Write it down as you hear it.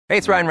Hey,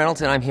 it's Ryan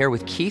Reynolds, and I'm here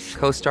with Keith,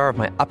 co-star of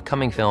my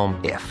upcoming film,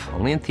 If,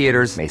 only in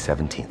theaters May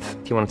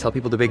 17th. Do you want to tell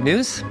people the big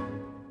news?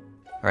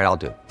 All right, I'll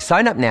do it.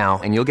 Sign up now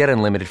and you'll get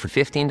unlimited for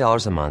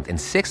 $15 a month and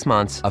 6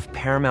 months of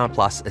Paramount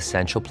Plus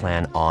Essential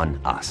Plan on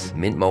us.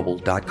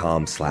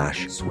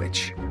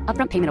 MintMobile.com/switch.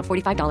 Upfront payment of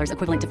 $45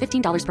 equivalent to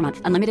 $15 per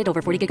month. Unlimited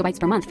over 40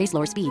 gigabytes per month. Face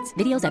lower speeds.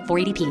 Videos at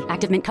 480p.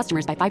 Active Mint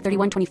customers by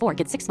 531.24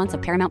 get 6 months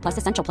of Paramount Plus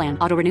Essential Plan.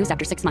 Auto renews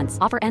after 6 months.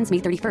 Offer ends May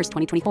 31st,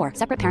 2024.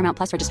 Separate Paramount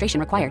Plus registration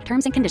required.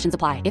 Terms and conditions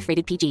apply if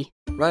rated PG.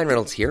 Ryan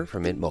Reynolds here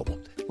from Mint Mobile.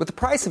 With the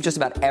price of just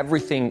about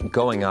everything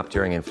going up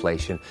during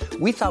inflation,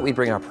 we thought we'd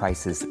bring our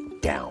prices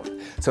down.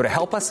 So to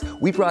help us,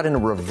 we brought in a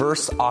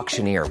reverse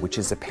auctioneer, which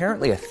is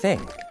apparently a thing.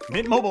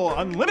 Mint Mobile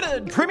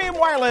Unlimited Premium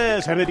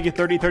Wireless. How to get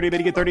 30, 30, bit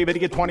to get 30, bit to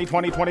get 20,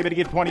 20, 20, bit to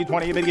get 20,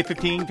 20, bit to get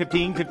 15,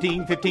 15,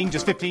 15, 15,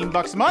 just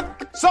 $15 a month?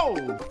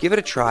 Sold! Give it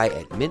a try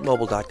at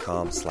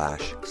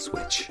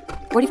mintmobile.com/switch.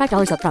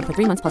 $45 upfront for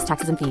 3 months plus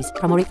taxes and fees.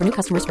 Promo rate for new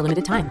customers for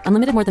limited time.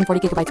 Unlimited more than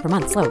 40 gigabytes per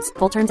month. Slows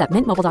full terms at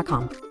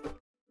mintmobile.com.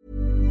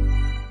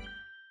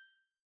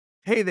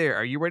 Hey there,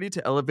 are you ready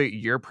to elevate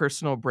your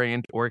personal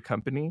brand or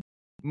company?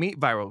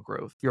 Meet Viral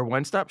Growth, your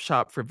one-stop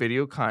shop for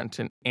video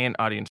content and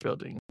audience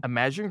building.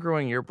 Imagine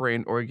growing your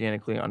brand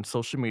organically on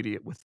social media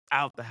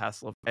without the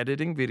hassle of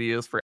editing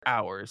videos for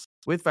hours.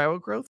 With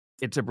Viral Growth,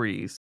 it's a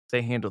breeze.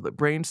 They handle the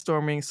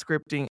brainstorming,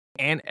 scripting,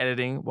 and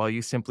editing while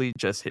you simply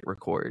just hit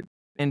record.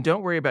 And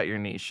don't worry about your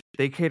niche.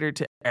 They cater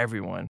to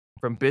everyone,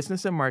 from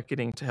business and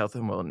marketing to health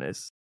and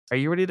wellness. Are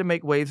you ready to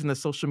make waves in the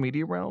social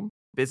media realm?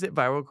 Visit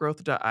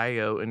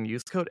viralgrowth.io and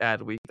use code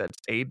ADWEEK, that's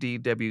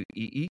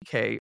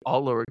ADWEEK,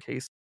 all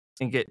lowercase,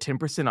 and get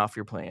 10% off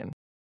your plan.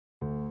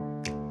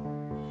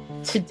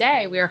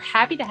 Today, we are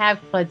happy to have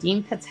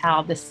Claudine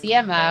Patel, the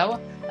CMO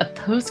of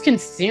Post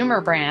Consumer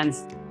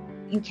Brands.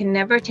 You can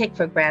never take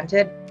for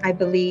granted, I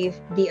believe,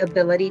 the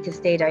ability to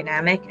stay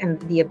dynamic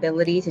and the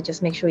ability to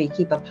just make sure you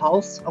keep a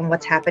pulse on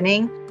what's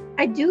happening.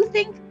 I do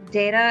think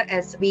data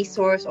as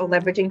resource or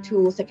leveraging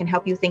tools that can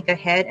help you think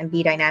ahead and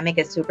be dynamic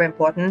is super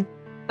important.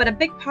 But a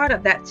big part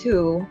of that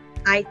too,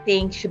 I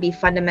think, should be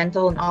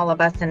fundamental in all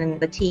of us and in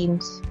the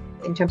teams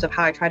in terms of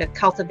how I try to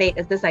cultivate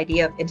is this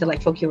idea of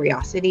intellectual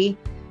curiosity.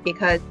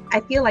 Because I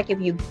feel like if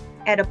you,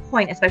 at a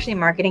point, especially in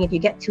marketing, if you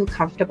get too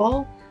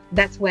comfortable,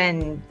 that's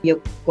when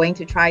you're going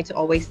to try to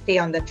always stay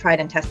on the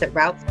tried and tested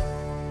routes.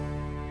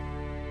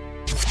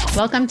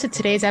 Welcome to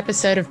today's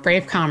episode of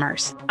Brave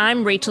Commerce.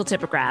 I'm Rachel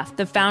Tipograph,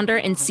 the founder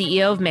and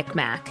CEO of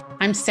Micmac.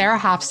 I'm Sarah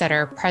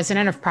Hofstetter,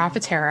 president of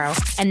Profitero.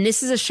 And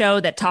this is a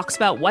show that talks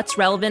about what's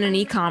relevant in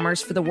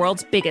e-commerce for the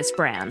world's biggest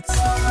brands.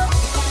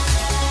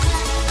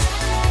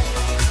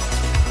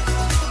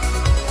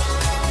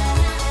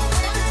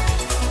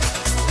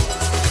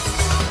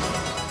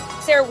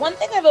 Sarah, one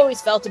thing I've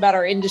always felt about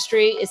our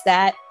industry is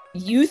that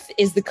youth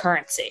is the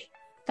currency.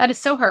 That is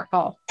so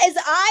hurtful. As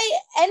I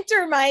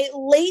enter my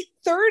late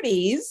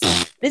 30s,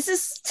 this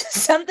is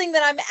something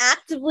that I'm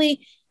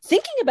actively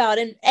thinking about.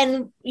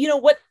 And you know,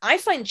 what I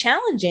find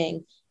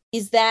challenging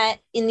is that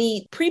in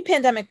the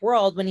pre-pandemic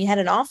world, when you had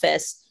an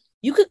office,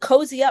 you could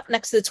cozy up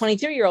next to the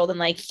 23-year-old and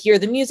like hear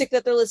the music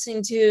that they're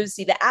listening to,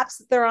 see the apps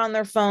that they're on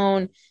their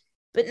phone.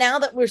 But now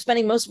that we're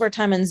spending most of our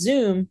time on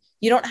Zoom,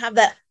 you don't have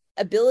that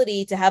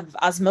ability to have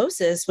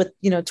osmosis with,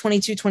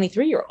 22,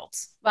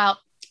 23-year-olds. Well,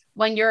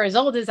 when you're as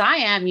old as I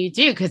am, you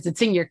do, because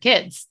it's in your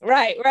kids.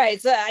 Right.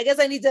 So I guess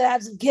I need to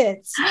have some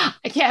kids.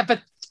 Yeah, but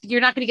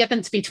you're not going to get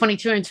them to be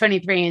 22 and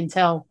 23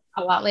 until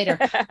a lot later.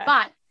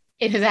 But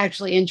it is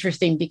actually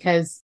interesting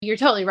because you're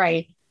totally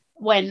right.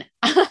 When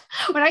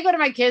when I go to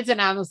my kids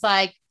and I was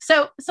like,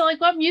 so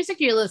like, what music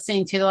are you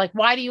listening to? They're like,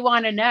 why do you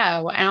want to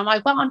know? And I'm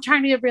like, well, I'm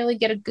trying to really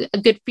get a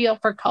good feel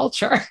for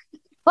culture.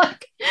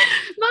 Like,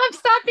 Mom,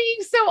 stop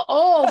being so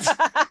old.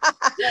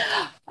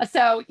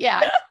 So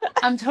yeah,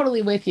 I'm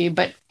totally with you.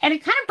 And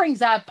it kind of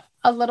brings up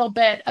a little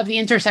bit of the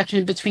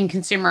intersection between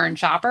consumer and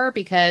shopper,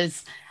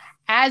 because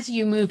as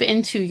you move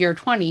into your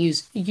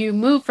 20s, you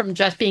move from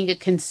just being a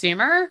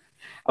consumer,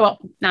 well,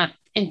 not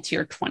into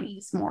your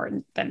 20s more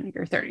than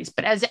your 30s,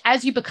 but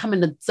as you become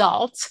an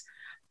adult,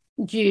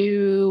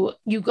 you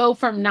go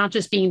from not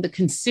just being the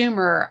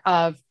consumer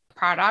of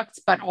products,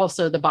 but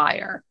also the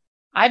buyer.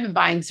 I've been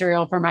buying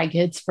cereal for my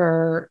kids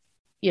for,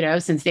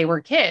 since they were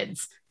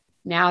kids.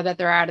 Now that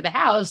they're out of the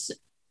house,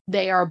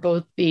 they are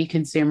both the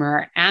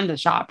consumer and the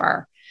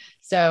shopper.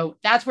 So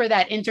that's where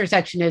that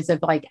intersection is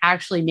of like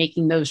actually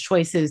making those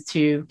choices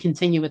to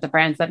continue with the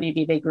brands that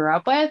maybe they grew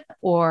up with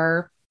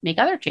or make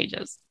other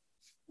changes.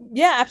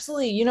 Yeah,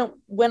 absolutely.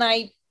 When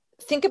I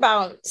think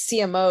about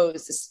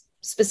CMOs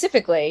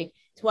specifically,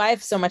 who I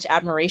have so much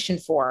admiration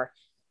for,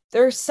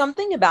 there's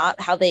something about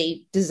how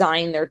they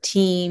design their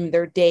team,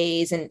 their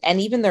days, and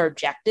even their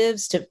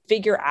objectives to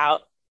figure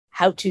out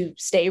how to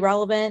stay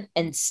relevant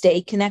and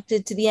stay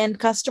connected to the end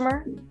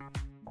customer.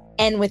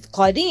 And with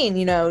Claudine,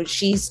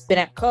 she's been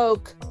at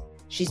Coke,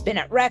 she's been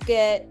at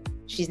Reckitt,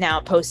 she's now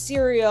at Post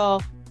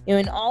Cereal.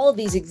 In all of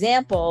these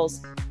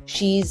examples,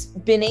 she's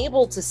been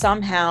able to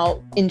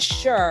somehow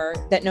ensure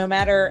that no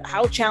matter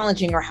how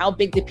challenging or how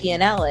big the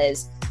P&L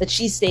is, that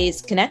she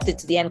stays connected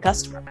to the end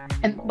customer.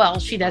 And well,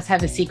 she does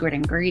have a secret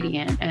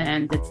ingredient,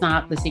 and it's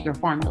not the secret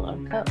formula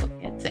of Coke.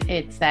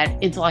 It's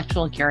that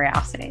intellectual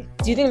curiosity.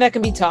 Do you think that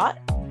can be taught?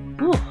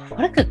 Ooh,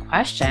 what a good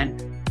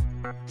question.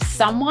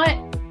 Somewhat,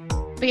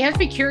 but you have to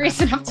be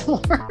curious enough to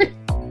learn.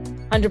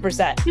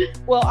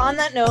 100%. Well, on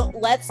that note,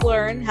 let's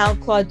learn how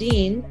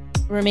Claudine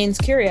remains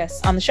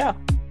curious on the show.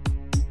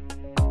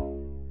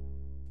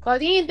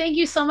 Claudine, thank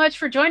you so much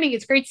for joining.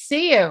 It's great to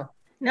see you.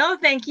 No,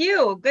 thank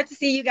you. Good to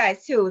see you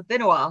guys too. It's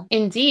been a while.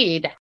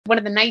 Indeed. One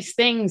of the nice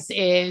things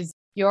is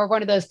you're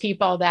one of those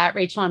people that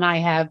Rachel and I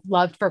have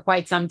loved for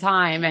quite some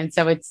time. And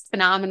so it's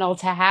phenomenal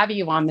to have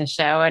you on the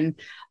show. And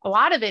a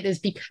lot of it is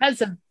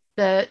because of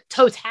the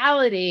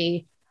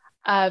totality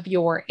of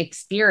your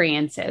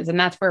experiences. And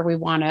that's where we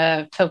want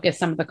to focus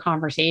some of the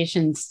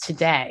conversations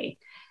today.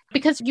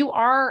 Because you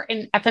are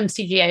an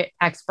FMCG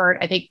expert,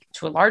 I think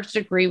to a large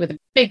degree with a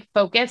big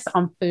focus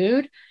on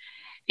food.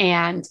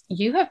 And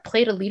you have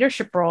played a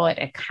leadership role at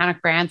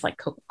iconic brands like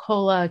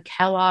Coca-Cola,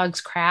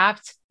 Kellogg's,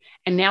 Kraft,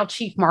 and now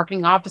Chief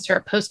Marketing Officer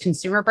at Post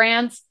Consumer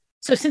Brands.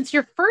 So since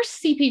your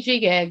first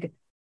CPG gig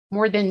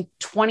more than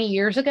 20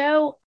 years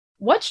ago,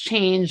 what's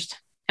changed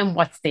and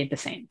what stayed the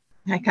same?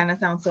 I kind of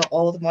sound so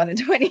old, more than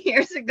 20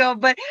 years ago,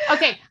 but...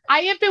 Okay, I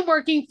have been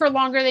working for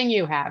longer than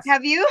you have.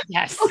 Have you?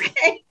 Yes.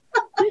 Okay.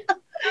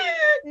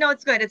 No,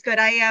 it's good. It's good.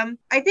 I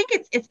think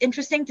it's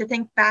interesting to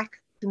think back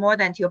to more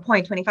than, to your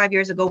point, 25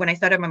 years ago when I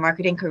started my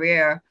marketing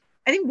career.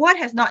 I think what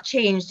has not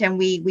changed, and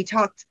we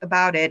talked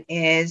about it,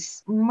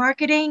 is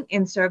marketing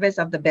in service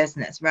of the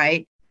business,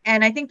 right?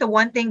 And I think the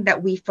one thing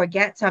that we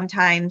forget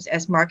sometimes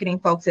as marketing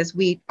folks is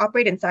we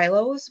operate in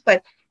silos,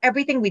 but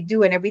everything we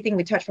do and everything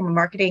we touch from a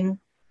marketing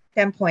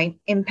standpoint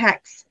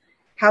impacts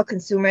how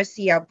consumers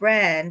see our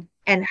brand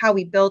and how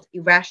we build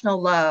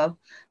irrational love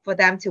for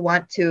them to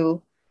want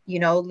to,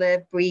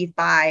 live, breathe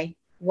by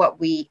what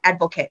we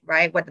advocate,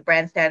 right? What the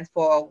brand stands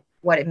for,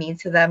 what it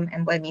means to them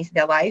and what it means to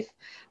their life.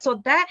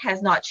 So that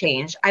has not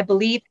changed. I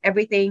believe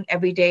everything,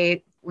 every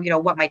day,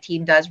 what my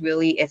team does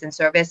really is in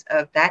service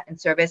of that, in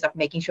service of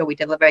making sure we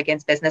deliver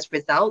against business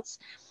results.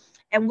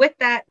 And with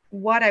that,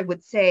 what I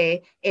would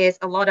say is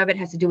a lot of it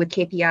has to do with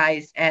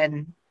KPIs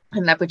and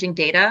leveraging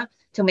data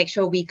to make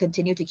sure we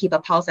continue to keep a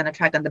pulse and a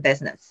track on the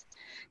business.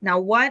 Now,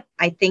 what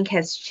I think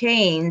has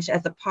changed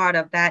as a part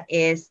of that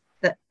is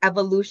the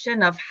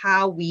evolution of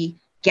how we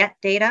get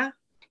data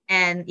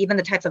and even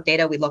the types of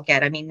data we look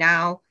at. I mean,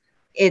 now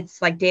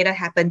it's like data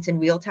happens in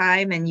real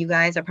time, and you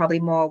guys are probably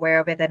more aware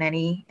of it than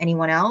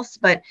anyone else.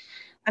 But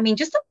I mean,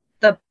 just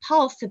the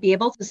pulse to be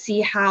able to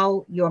see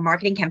how your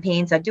marketing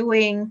campaigns are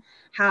doing,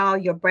 how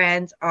your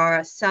brands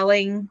are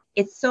selling.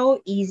 It's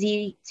so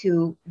easy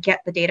to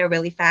get the data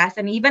really fast.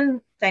 And even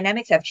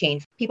dynamics have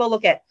changed. People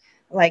look at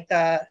like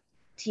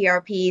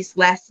TRPs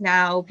less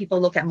now.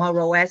 People look at more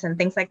ROAS and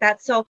things like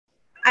that. So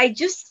I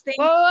just think...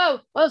 Whoa,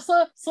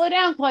 slow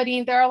down,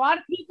 Claudine. There are a lot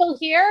of people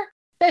here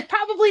that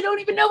probably don't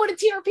even know what a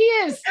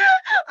TRP is.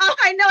 Oh,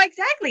 I know,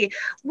 exactly.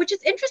 Which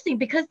is interesting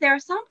because there are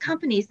some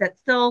companies that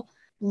still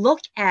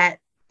look at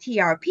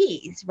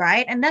TRPs,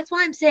 right? And that's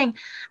why I'm saying,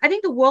 I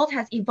think the world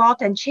has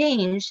evolved and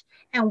changed,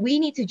 and we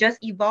need to just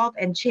evolve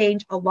and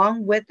change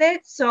along with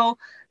it. So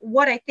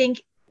what I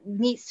think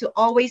needs to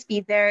always be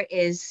there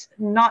is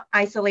not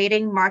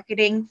isolating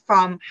marketing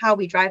from how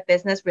we drive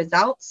business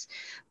results,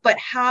 but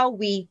how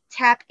we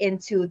tap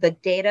into the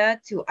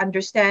data to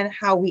understand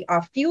how we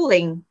are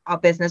fueling our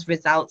business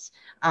results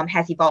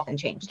has evolved and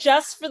changed.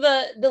 Just for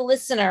the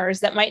listeners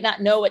that might not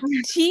know what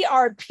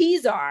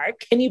TRPs are,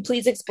 can you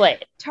please explain?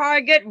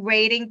 Target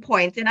rating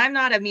points. And I'm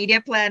not a media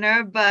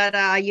planner, but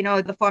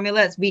the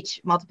formula is reach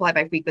multiplied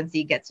by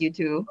frequency gets you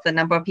to the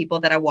number of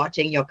people that are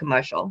watching your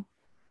commercial.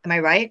 Am I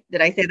right?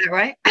 Did I say that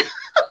right?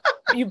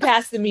 You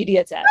passed the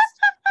media test.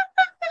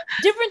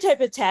 Different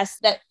type of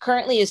test that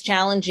currently is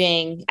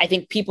challenging, I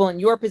think, people in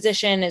your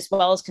position as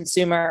well as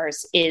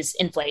consumers is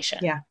inflation.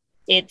 Yeah.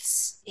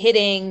 It's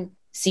hitting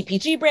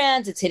CPG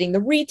brands, it's hitting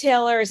the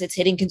retailers, it's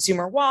hitting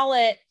consumer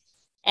wallet.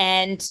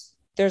 And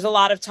there's a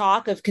lot of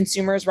talk of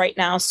consumers right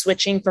now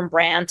switching from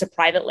brand to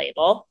private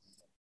label.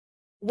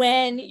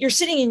 When you're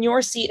sitting in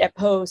your seat at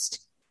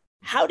Post,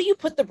 how do you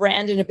put the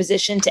brand in a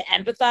position to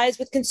empathize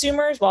with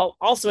consumers while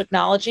also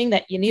acknowledging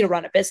that you need to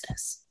run a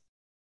business?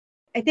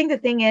 I think the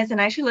thing is,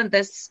 and I actually learned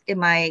this in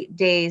my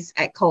days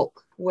at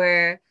Coke,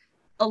 where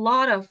a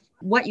lot of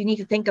what you need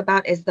to think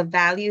about is the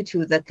value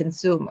to the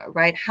consumer,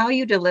 right? How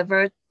you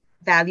deliver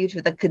value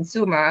to the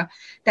consumer.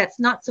 That's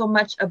not so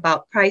much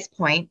about price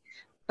point,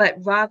 but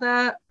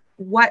rather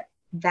what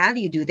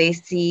value do they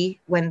see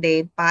when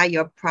they buy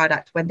your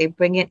product, when they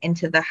bring it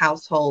into the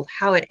household,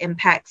 how it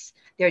impacts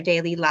their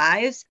daily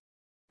lives.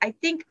 I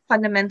think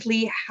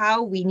fundamentally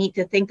how we need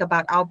to think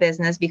about our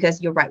business,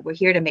 because you're right, we're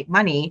here to make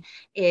money,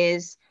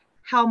 is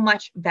how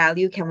much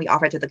value can we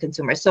offer to the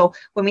consumer? So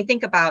when we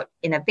think about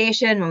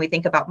innovation, when we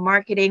think about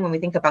marketing, when we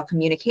think about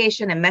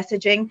communication and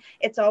messaging,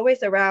 it's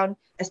always around,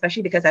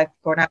 especially because I've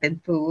grown up in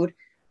food,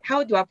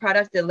 how do our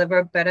products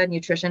deliver better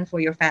nutrition for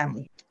your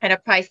family at a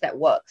price that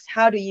works?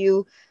 How do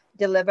you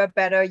deliver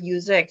better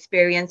user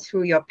experience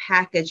through your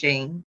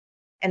packaging?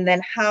 And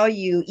then how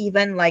you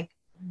even like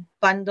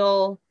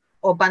bundle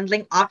or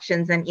bundling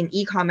options, and in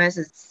e-commerce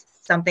is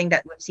something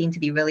that we've seen to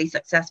be really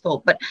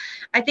successful. But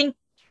I think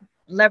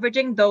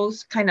leveraging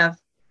those kind of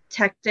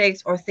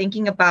tactics or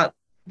thinking about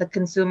the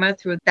consumer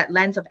through that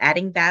lens of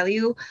adding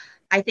value,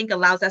 I think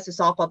allows us to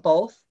solve for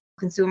both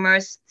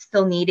consumers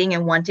still needing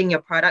and wanting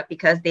your product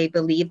because they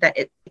believe that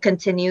it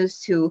continues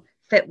to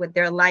fit with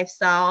their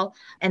lifestyle,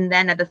 and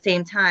then at the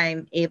same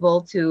time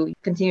able to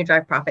continue to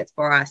drive profits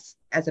for us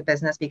as a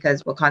business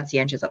because we're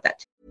conscientious of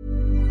that.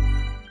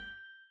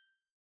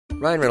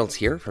 Ryan Reynolds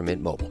here from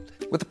Mint Mobile.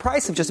 With the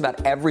price of just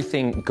about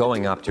everything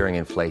going up during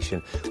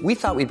inflation, we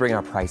thought we'd bring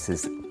our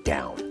prices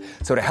down.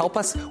 So to help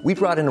us, we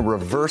brought in a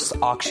reverse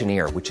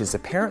auctioneer, which is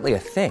apparently a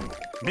thing.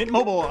 Mint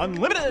Mobile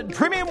Unlimited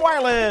Premium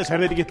Wireless. How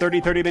to get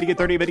 30, 30, bit to get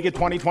 30, bit to get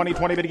 20, 20,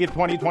 20, bit to get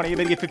 20, 20,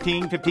 bit to get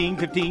 15, 15,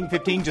 15,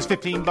 15, just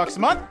 $15 a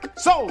month?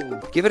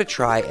 Sold! Give it a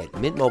try at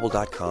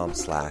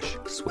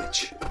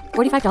mintmobile.com/switch.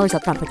 $45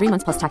 up front for 3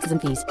 months plus taxes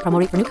and fees. Promo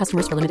rate for new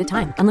customers for limited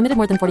time. Unlimited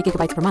more than 40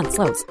 gigabytes per month.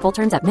 Slows full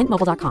terms at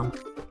mintmobile.com.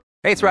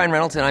 Hey, it's Ryan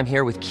Reynolds, and I'm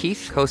here with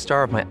Keith,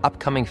 co-star of my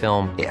upcoming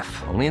film,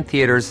 If, only in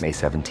theaters May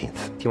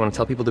 17th. Do you want to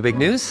tell people the big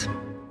news?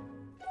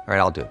 All right,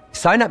 I'll do it.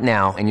 Sign up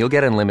now and you'll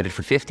get unlimited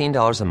for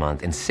 $15 a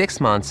month and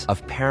 6 months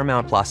of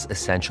Paramount Plus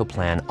Essential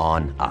Plan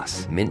on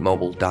us.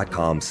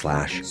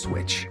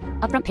 Mintmobile.com/switch.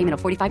 Upfront payment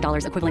of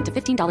 $45 equivalent to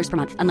 $15 per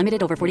month.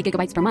 Unlimited over 40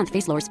 gigabytes per month.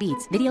 Face lower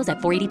speeds. Videos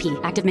at 480p.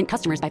 Active Mint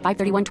customers by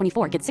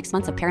 531.24 get 6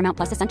 months of Paramount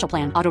Plus Essential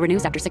Plan. Auto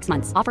renews after 6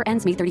 months. Offer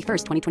ends May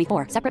 31st,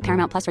 2024. Separate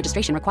Paramount Plus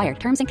registration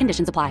required. Terms and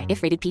conditions apply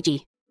if rated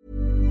PG.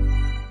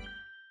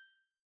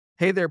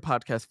 Hey there,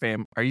 podcast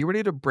fam. Are you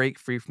ready to break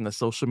free from the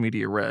social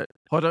media rut?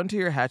 Hold on to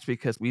your hatch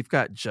because we've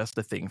got just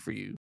the thing for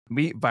you.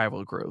 Meet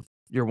Viral Growth,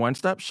 your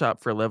one-stop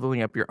shop for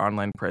leveling up your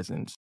online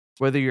presence.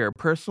 Whether you're a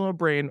personal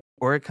brand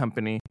or a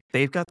company,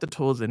 they've got the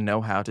tools and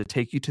know-how to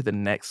take you to the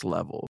next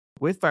level.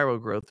 With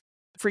Viral Growth,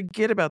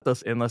 forget about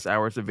those endless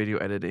hours of video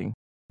editing.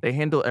 They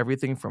handle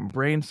everything from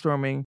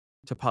brainstorming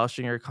to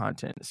polishing your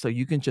content so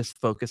you can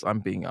just focus on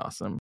being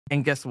awesome.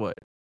 And guess what?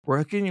 We're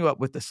hooking you up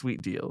with a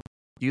sweet deal.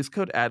 Use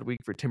code ADWEEK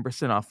for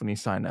 10% off when you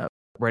sign up.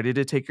 Ready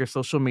to take your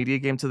social media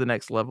game to the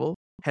next level?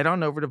 Head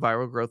on over to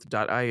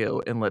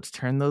viralgrowth.io and let's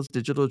turn those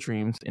digital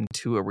dreams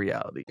into a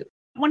reality.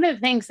 One of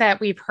the things that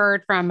we've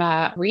heard from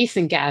a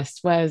recent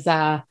guest was,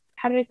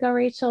 how did it go,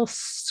 Rachel?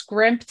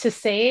 Scrimp to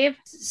save?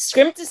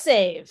 Scrimp to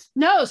save.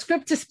 No,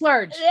 scrimp to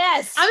splurge.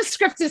 Yes. I'm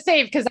scrimp to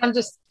save because I'm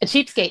just a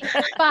cheapskate.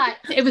 But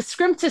it was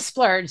scrimp to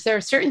splurge. There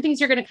are certain things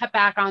you're going to cut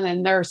back on,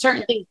 and there are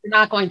certain things you're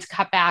not going to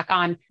cut back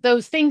on.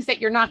 Those things that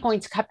you're not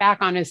going to cut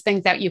back on is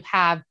things that you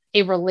have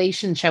a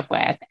relationship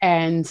with.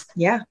 And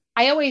Yeah.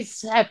 I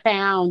always have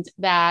found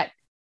that,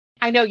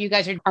 I know you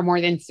guys are more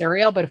than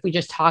cereal, but if we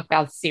just talk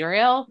about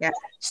cereal, Yeah.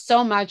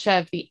 so much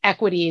of the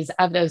equities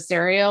of those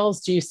cereals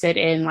do sit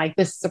in like,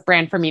 this is a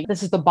brand for me.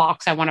 This is the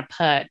box I want to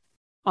put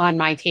on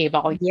my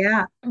table.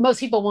 Yeah. Most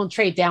people won't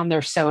trade down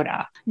their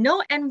soda.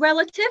 No, and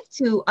relative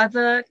to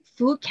other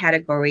food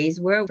categories,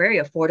 we're very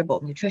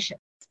affordable nutrition.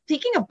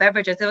 Speaking of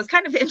beverages, it was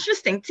kind of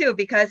interesting too,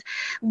 because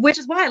which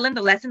is why I learned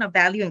the lesson of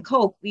value in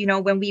Coke. You know,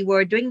 when we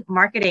were doing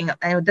marketing,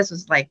 and this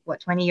was like,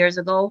 20 years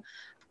ago,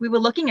 we were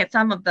looking at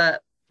some of the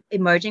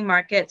emerging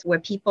markets where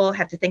people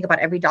have to think about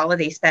every dollar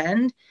they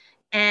spend.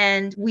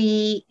 And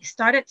we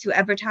started to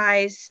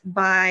advertise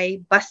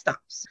by bus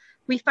stops.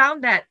 We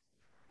found that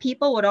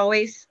people would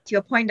always, to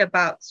your point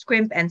about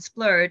scrimp and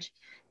splurge,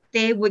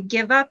 they would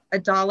give up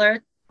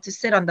 $1 to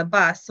sit on the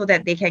bus so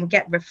that they can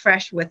get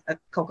refreshed with a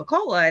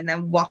Coca-Cola and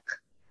then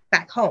walk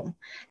back home.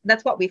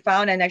 That's what we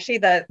found. And actually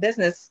the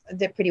business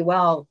did pretty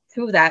well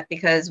through that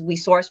because we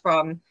sourced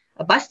from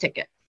a bus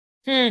ticket.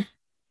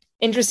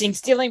 Interesting.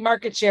 Stealing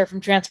market share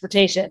from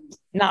transportation,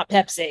 not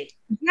Pepsi.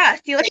 Yeah,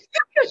 stealing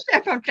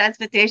from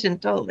transportation,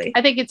 totally.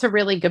 I think it's a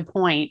really good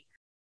point.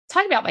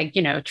 Talk about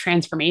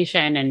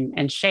transformation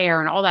and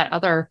share and all that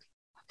other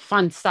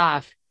fun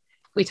stuff.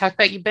 We talked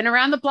about you've been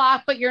around the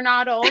block, but you're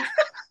not old,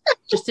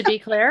 just to be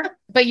clear.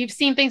 But you've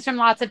seen things from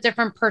lots of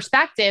different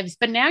perspectives.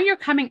 But now you're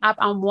coming up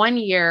on 1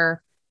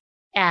 year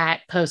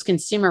at Post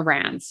Consumer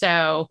Brands.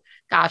 So,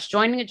 gosh,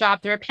 joining a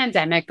job through a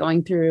pandemic,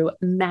 going through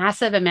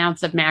massive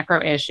amounts of macro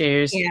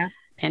issues,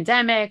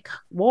 pandemic,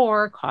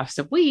 war, cost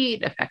of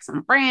wheat, effects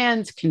on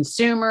brands,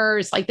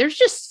 consumers, like there's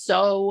just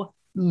so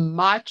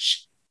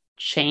much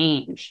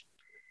change.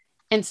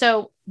 And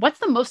so what's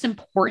the most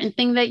important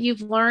thing that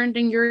you've learned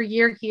in your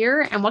year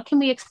here? And what can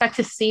we expect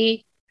to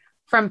see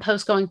from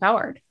Post going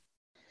forward?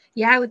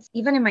 Yeah,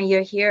 even in my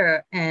year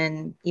here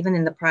and even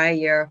in the prior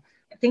year,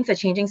 things are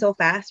changing so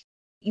fast.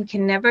 You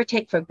can never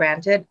take for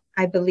granted,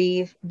 I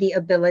believe, the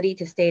ability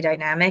to stay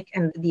dynamic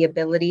and the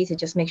ability to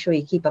just make sure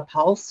you keep a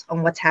pulse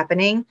on what's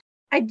happening.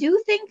 I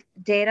do think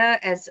data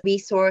as a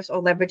resource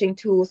or leveraging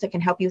tools that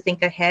can help you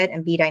think ahead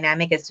and be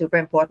dynamic is super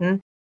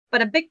important.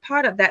 But a big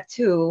part of that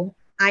too,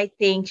 I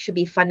think, should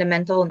be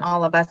fundamental in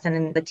all of us and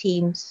in the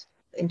teams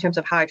in terms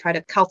of how I try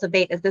to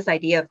cultivate is this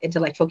idea of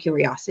intellectual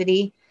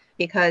curiosity.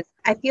 Because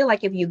I feel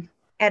like if you,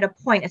 at a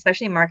point,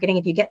 especially in marketing,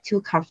 if you get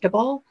too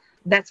comfortable,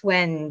 that's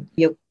when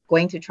you're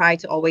going to try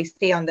to always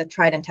stay on the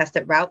tried and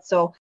tested route.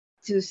 So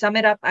to sum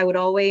it up, I would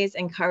always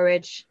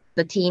encourage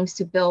the teams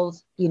to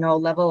build, a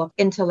level of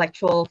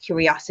intellectual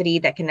curiosity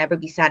that can never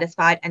be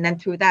satisfied. And then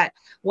through that,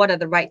 what are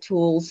the right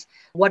tools?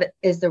 What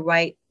is the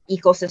right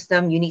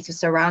ecosystem you need to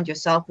surround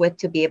yourself with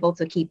to be able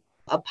to keep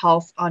a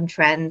pulse on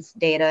trends,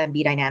 data, and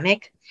be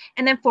dynamic?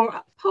 And then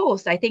for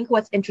Post, I think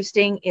what's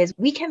interesting is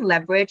we can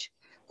leverage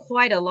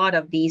quite a lot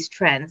of these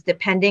trends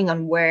depending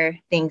on where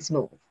things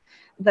move.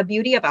 The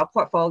beauty of our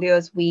portfolio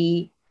is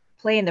we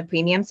play in the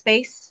premium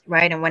space,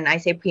 right? And when I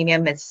say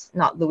premium, it's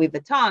not Louis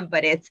Vuitton,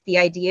 but it's the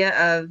idea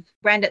of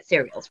branded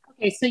cereals.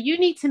 Okay, so you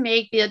need to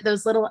make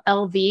those little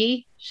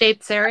LV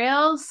shaped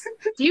cereals.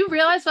 Do you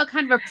realize what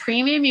kind of a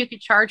premium you could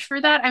charge for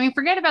that? I mean,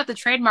 forget about the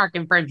trademark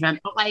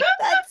infringement, but like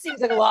that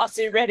seems like a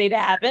lawsuit ready to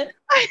happen.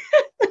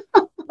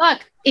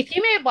 Look, if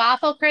you made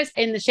waffle crisp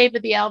in the shape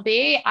of the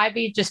LV, I'd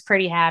be just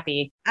pretty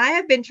happy. I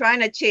have been trying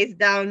to chase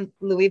down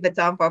Louis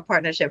Vuitton for a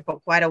partnership for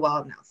quite a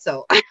while now.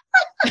 So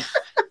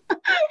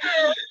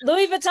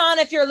Louis Vuitton,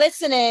 if you're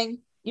listening,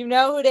 you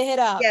know who to hit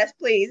up. Yes,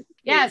 please.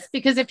 Yes,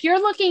 because if you're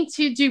looking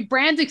to do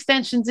brand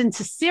extensions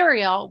into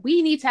cereal,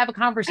 we need to have a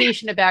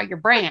conversation about your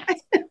brand.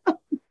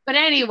 But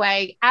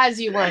anyway, as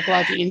you were,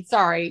 Claudine,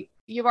 sorry,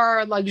 you are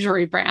a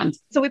luxury brand.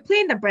 So we play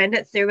in the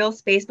branded cereal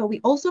space, but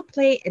we also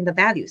play in the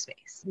value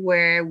space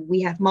where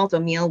we have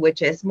Malt-O-Meal,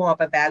 which is more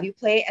of a value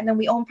play. And then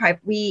we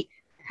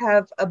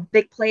have a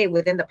big play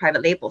within the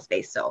private label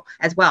space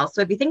as well.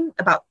 So if you think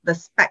about the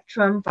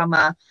spectrum from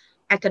a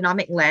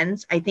economic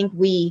lens, I think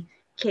we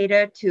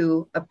cater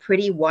to a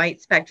pretty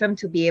wide spectrum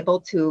to be able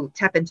to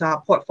tap into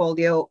our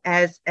portfolio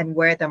as and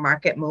where the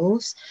market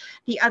moves.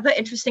 The other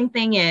interesting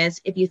thing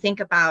is if you think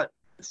about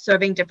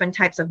serving different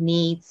types of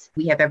needs,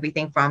 we have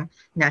everything from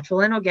natural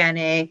and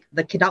organic,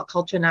 the kidult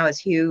culture now is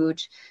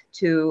huge,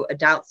 to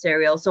adult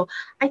cereal. So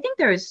I think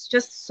there is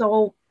just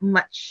so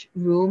much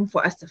room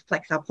for us to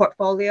flex our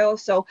portfolio.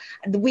 So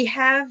we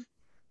have,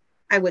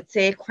 I would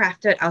say,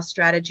 crafted our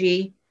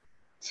strategy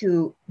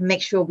to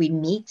make sure we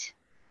meet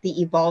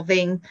the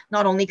evolving,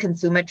 not only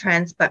consumer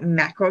trends, but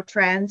macro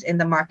trends in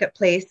the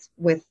marketplace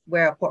with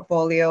where a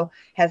portfolio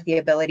has the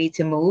ability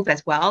to move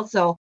as well.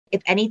 So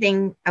if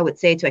anything, I would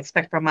say to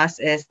expect from us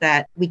is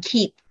that we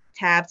keep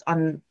tabs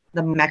on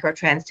the macro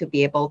trends to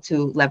be able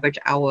to leverage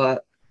our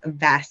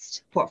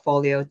vast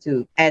portfolio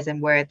to as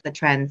and where the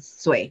trends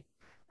sway.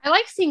 I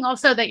like seeing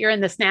also that you're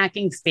in the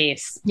snacking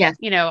space. Yes.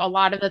 A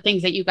lot of the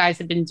things that you guys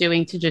have been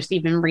doing to just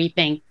even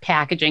rethink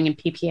packaging and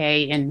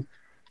PPA and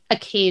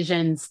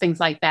occasions,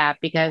 things like that,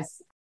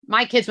 because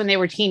my kids, when they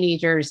were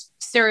teenagers,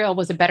 cereal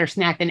was a better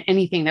snack than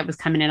anything that was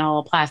coming in all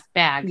a plastic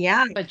bag.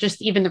 Yeah. But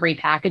just even the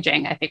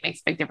repackaging, I think, makes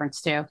a big difference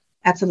too.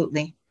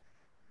 Absolutely.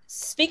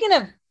 Speaking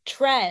of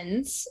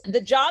trends, the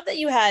job that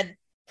you had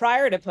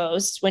prior to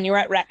Post when you were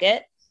at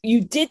Reckitt,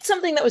 you did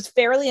something that was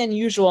fairly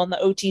unusual in the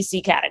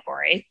OTC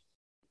category.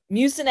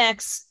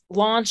 Mucinex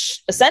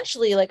launched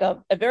essentially like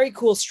a very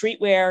cool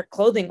streetwear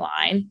clothing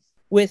line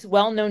with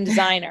well-known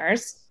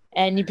designers.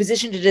 And you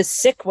positioned it as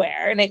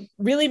sickwear, and it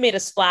really made a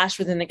splash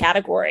within the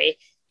category.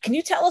 Can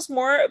you tell us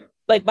more,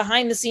 like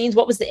behind the scenes,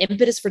 what was the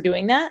impetus for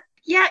doing that?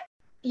 Yeah,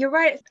 you're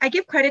right. I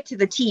give credit to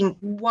the team.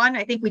 One,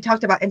 I think we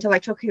talked about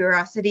intellectual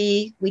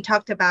curiosity. We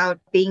talked about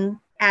being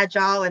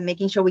agile and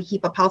making sure we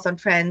keep a pulse on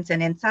trends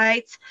and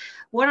insights.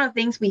 One of the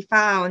things we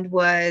found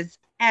was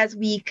as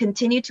we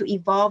continue to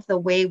evolve the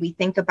way we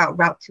think about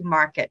route to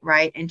market,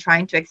 right, and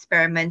trying to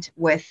experiment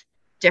with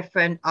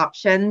different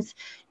options,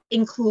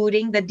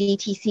 including the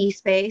DTC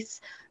space.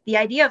 The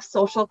idea of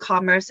social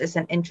commerce is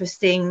an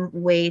interesting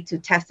way to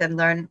test and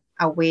learn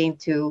our way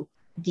into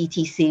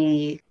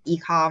DTC,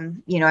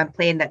 e-com, and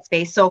play in that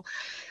space. So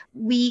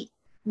we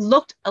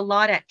looked a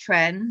lot at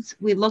trends.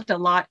 We looked a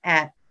lot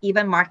at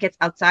even markets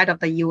outside of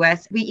the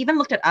US. We even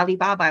looked at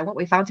Alibaba, and what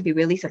we found to be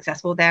really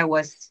successful there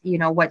was,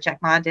 what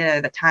Jack Ma did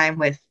at the time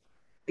with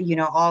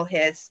all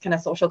his kind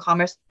of social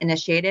commerce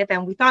initiative.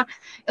 And we thought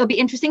it'll be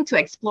interesting to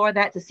explore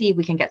that to see if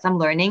we can get some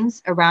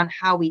learnings around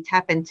how we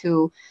tap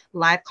into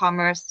live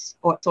commerce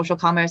or social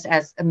commerce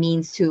as a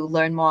means to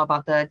learn more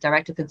about the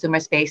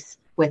direct-to-consumer space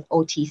with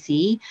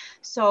OTC.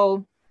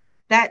 So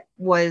that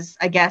was,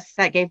 I guess,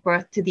 that gave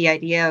birth to the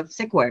idea of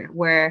sickwear,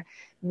 where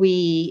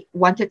we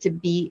wanted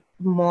to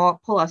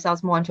pull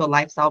ourselves more into a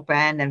lifestyle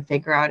brand and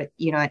figure out,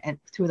 and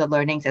through the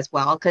learnings as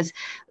well, because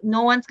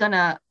no one's going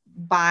to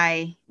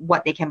buy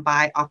what they can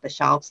buy off the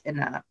shelves in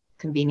a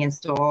convenience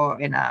store,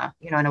 in a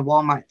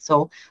Walmart.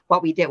 So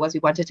what we did was we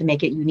wanted to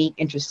make it unique,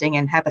 interesting,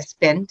 and have a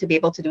spin to be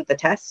able to do the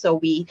test. So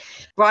we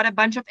brought a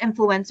bunch of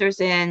influencers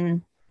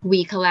in.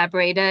 We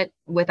collaborated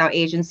with our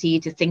agency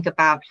to think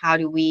about how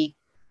do we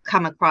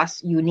come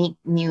across unique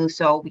news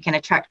so we can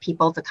attract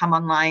people to come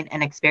online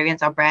and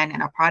experience our brand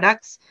and our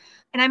products.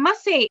 And I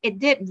must say it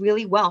did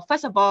really well.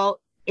 First of all,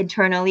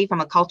 internally, from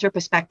a culture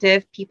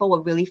perspective, people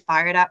were really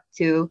fired up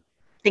to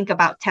think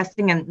about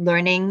testing and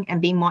learning and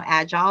being more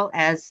agile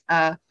as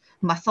a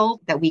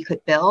muscle that we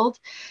could build.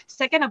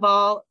 Second of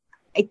all,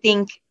 I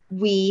think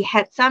We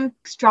had some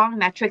strong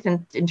metrics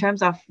in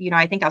terms of,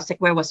 I think our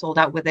stickwear was sold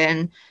out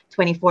within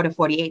 24 to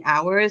 48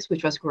 hours,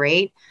 which was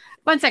great.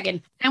 1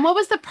 second. And what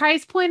was the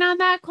price point on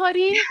that,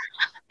 Claudine?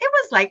 It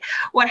was like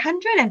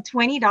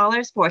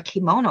 $120 for a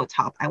kimono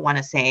top, I want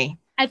to say.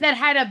 And that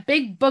had a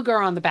big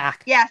booger on the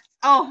back. Yes.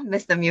 Oh,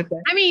 Mr. Mucus.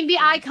 I mean, the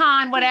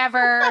icon,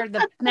 whatever,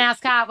 the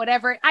mascot,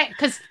 whatever.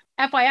 Because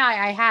FYI,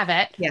 I have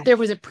it. Yes. There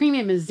was a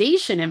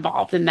premiumization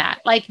involved in that.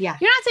 Like, Yeah.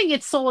 You're not saying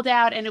it's sold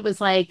out and it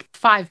was like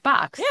 $5.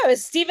 Yeah, it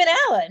was Stephen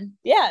Allen.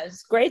 Yeah,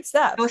 it's great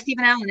stuff. It was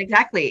Stephen Allen,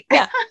 exactly.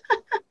 Yeah.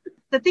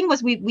 The thing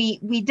was,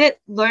 we did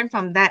learn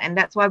from that, and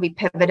that's why we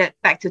pivoted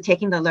back to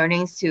taking the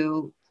learnings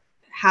to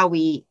how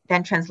we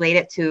then translate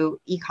it to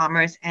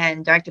e-commerce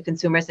and direct to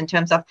consumers in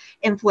terms of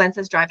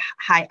influencers drive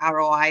high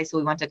ROI. So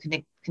we want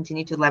to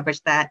continue to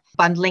leverage that.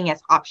 Bundling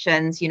as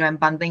options, and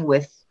bundling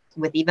with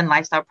even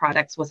lifestyle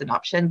products was an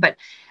option. But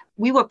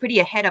we were pretty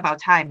ahead of our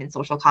time in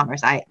social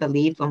commerce, I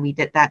believe, when we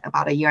did that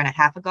about a year and a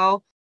half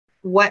ago.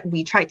 What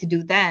we tried to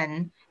do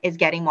then is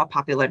getting more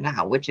popular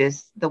now, which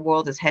is the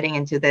world is heading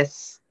into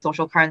this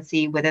social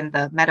currency within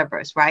the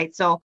metaverse, right?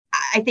 So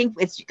I think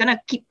it's going to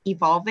keep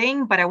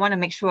evolving, but I want to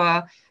make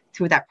sure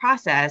through that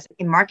process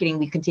in marketing,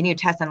 we continue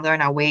to test and learn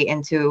our way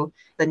into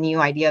the new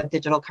idea of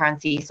digital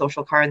currency,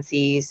 social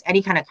currencies,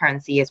 any kind of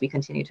currency as we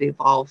continue to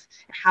evolve,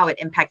 how it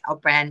impacts our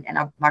brand and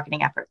our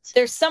marketing efforts.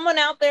 There's someone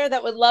out there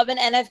that would love an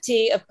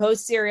NFT of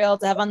Post cereal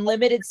to have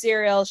unlimited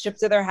cereal shipped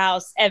to their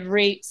house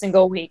every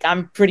single week.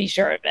 I'm pretty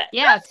sure of it.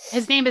 Yeah,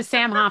 his name is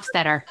Sam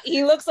Hofstetter.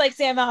 He looks like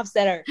Sam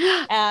Hofstetter.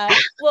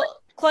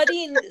 Well,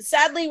 Claudine,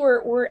 sadly,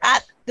 we're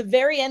at the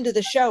very end of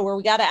the show where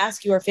we got to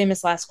ask you our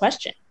famous last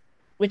question,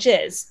 which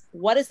is,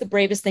 what is the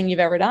bravest thing you've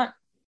ever done?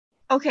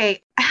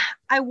 Okay,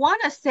 I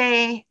want to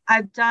say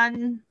I've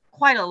done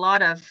quite a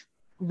lot of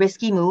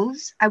risky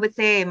moves, I would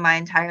say, in my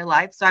entire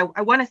life. So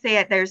I want to say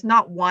that there's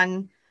not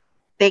one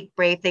big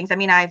brave things. I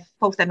mean,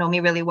 folks that know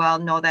me really well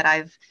know that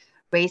I've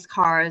raced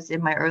cars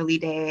in my early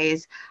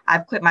days.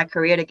 I've quit my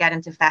career to get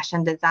into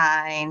fashion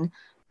design.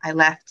 I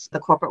left the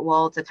corporate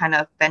world to kind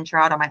of venture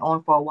out on my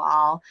own for a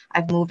while.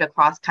 I've moved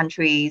across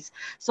countries.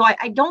 So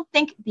I don't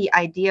think the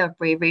idea of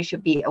bravery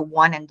should be a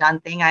one and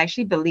done thing. I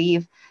actually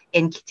believe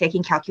in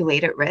taking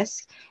calculated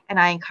risk. And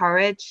I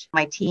encourage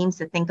my teams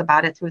to think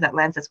about it through that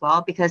lens as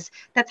well, because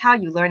that's how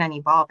you learn and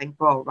evolve and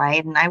grow,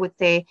 right? And I would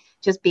say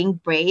just being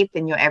brave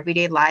in your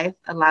everyday life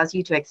allows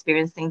you to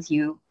experience things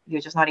you're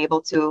just not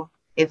able to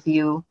if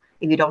you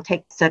don't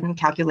take certain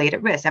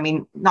calculated risks. I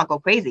mean, not go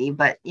crazy,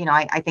 but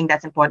I think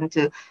that's important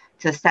to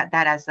set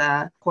that as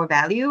a core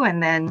value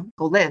and then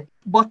go live,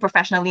 both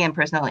professionally and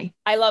personally.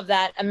 I love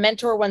that. A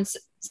mentor once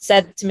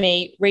said to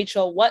me,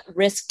 Rachel, what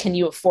risk can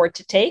you afford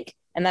to take?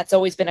 And that's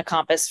always been a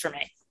compass for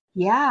me.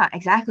 Yeah,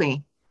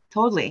 exactly.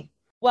 Totally.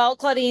 Well,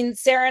 Claudine,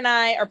 Sarah and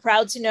I are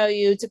proud to know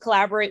you, to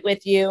collaborate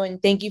with you,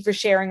 and thank you for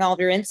sharing all of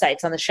your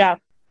insights on the show.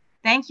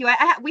 Thank you.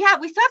 We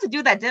still have to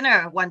do that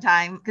dinner one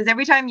time, because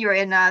every time you're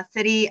in a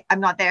city, I'm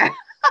not there.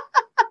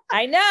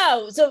 I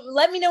know. So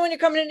let me know when you're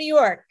coming to New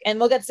York and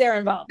we'll get Sarah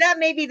involved. That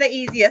may be the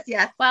easiest,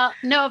 yes. Well,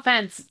 no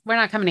offense. We're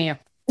not coming to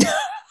you.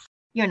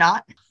 You're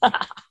not?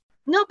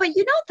 No, but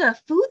the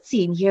food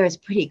scene here is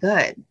pretty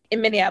good. In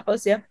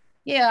Minneapolis, yeah.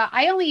 Yeah,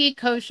 I only eat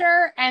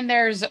kosher, and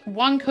there's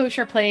one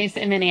kosher place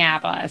in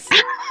Minneapolis.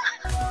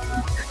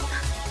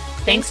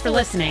 Thanks for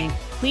listening.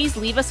 Please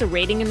leave us a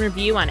rating and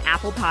review on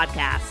Apple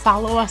Podcasts.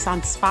 Follow us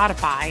on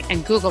Spotify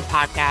and Google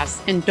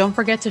Podcasts. And don't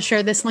forget to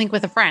share this link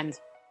with a friend.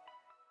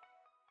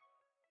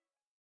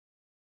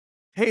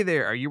 Hey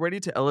there, are you ready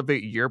to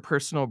elevate your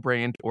personal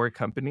brand or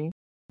company?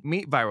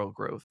 Meet Viral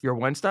Growth, your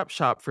one-stop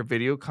shop for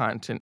video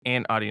content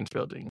and audience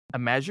building.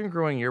 Imagine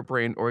growing your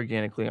brand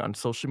organically on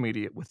social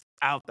media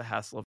without the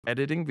hassle of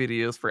editing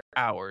videos for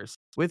hours.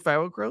 With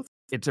Viral Growth,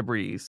 it's a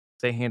breeze.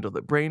 They handle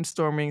the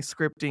brainstorming,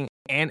 scripting,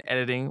 and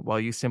editing while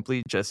you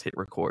simply just hit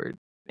record.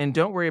 And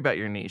don't worry about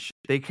your niche.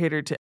 They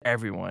cater to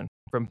everyone,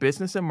 from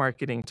business and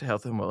marketing to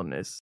health and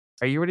wellness.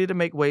 Are you ready to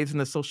make waves in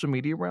the social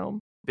media realm?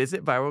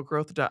 Visit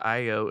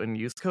viralgrowth.io and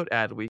use code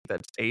ADWEEK,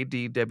 that's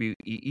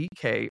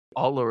ADWEEK,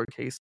 all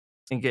lowercase,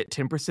 and get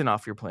 10%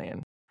 off your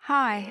plan.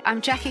 Hi,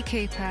 I'm Jackie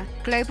Cooper,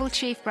 Global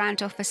Chief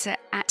Brand Officer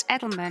at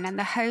Edelman and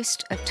the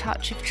host of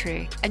Touch of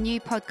Truth, a new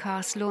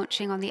podcast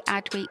launching on the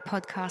Adweek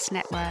Podcast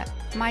Network.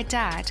 My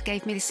dad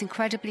gave me this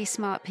incredibly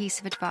smart piece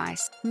of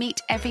advice: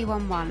 meet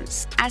everyone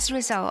once. As a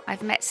result,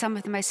 I've met some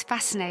of the most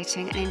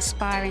fascinating and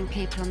inspiring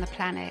people on the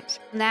planet.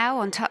 Now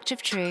on Touch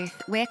of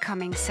Truth, we're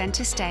coming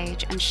center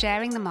stage and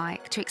sharing the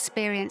mic to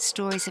experience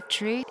stories of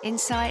truth,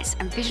 insights,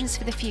 and visions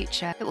for the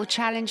future that will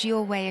challenge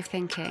your way of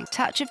thinking.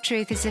 Touch of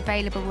Truth is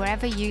available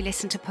wherever you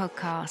listen to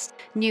podcasts.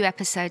 New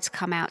episodes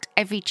come out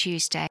every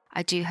Tuesday.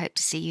 I do hope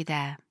to see you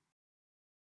there.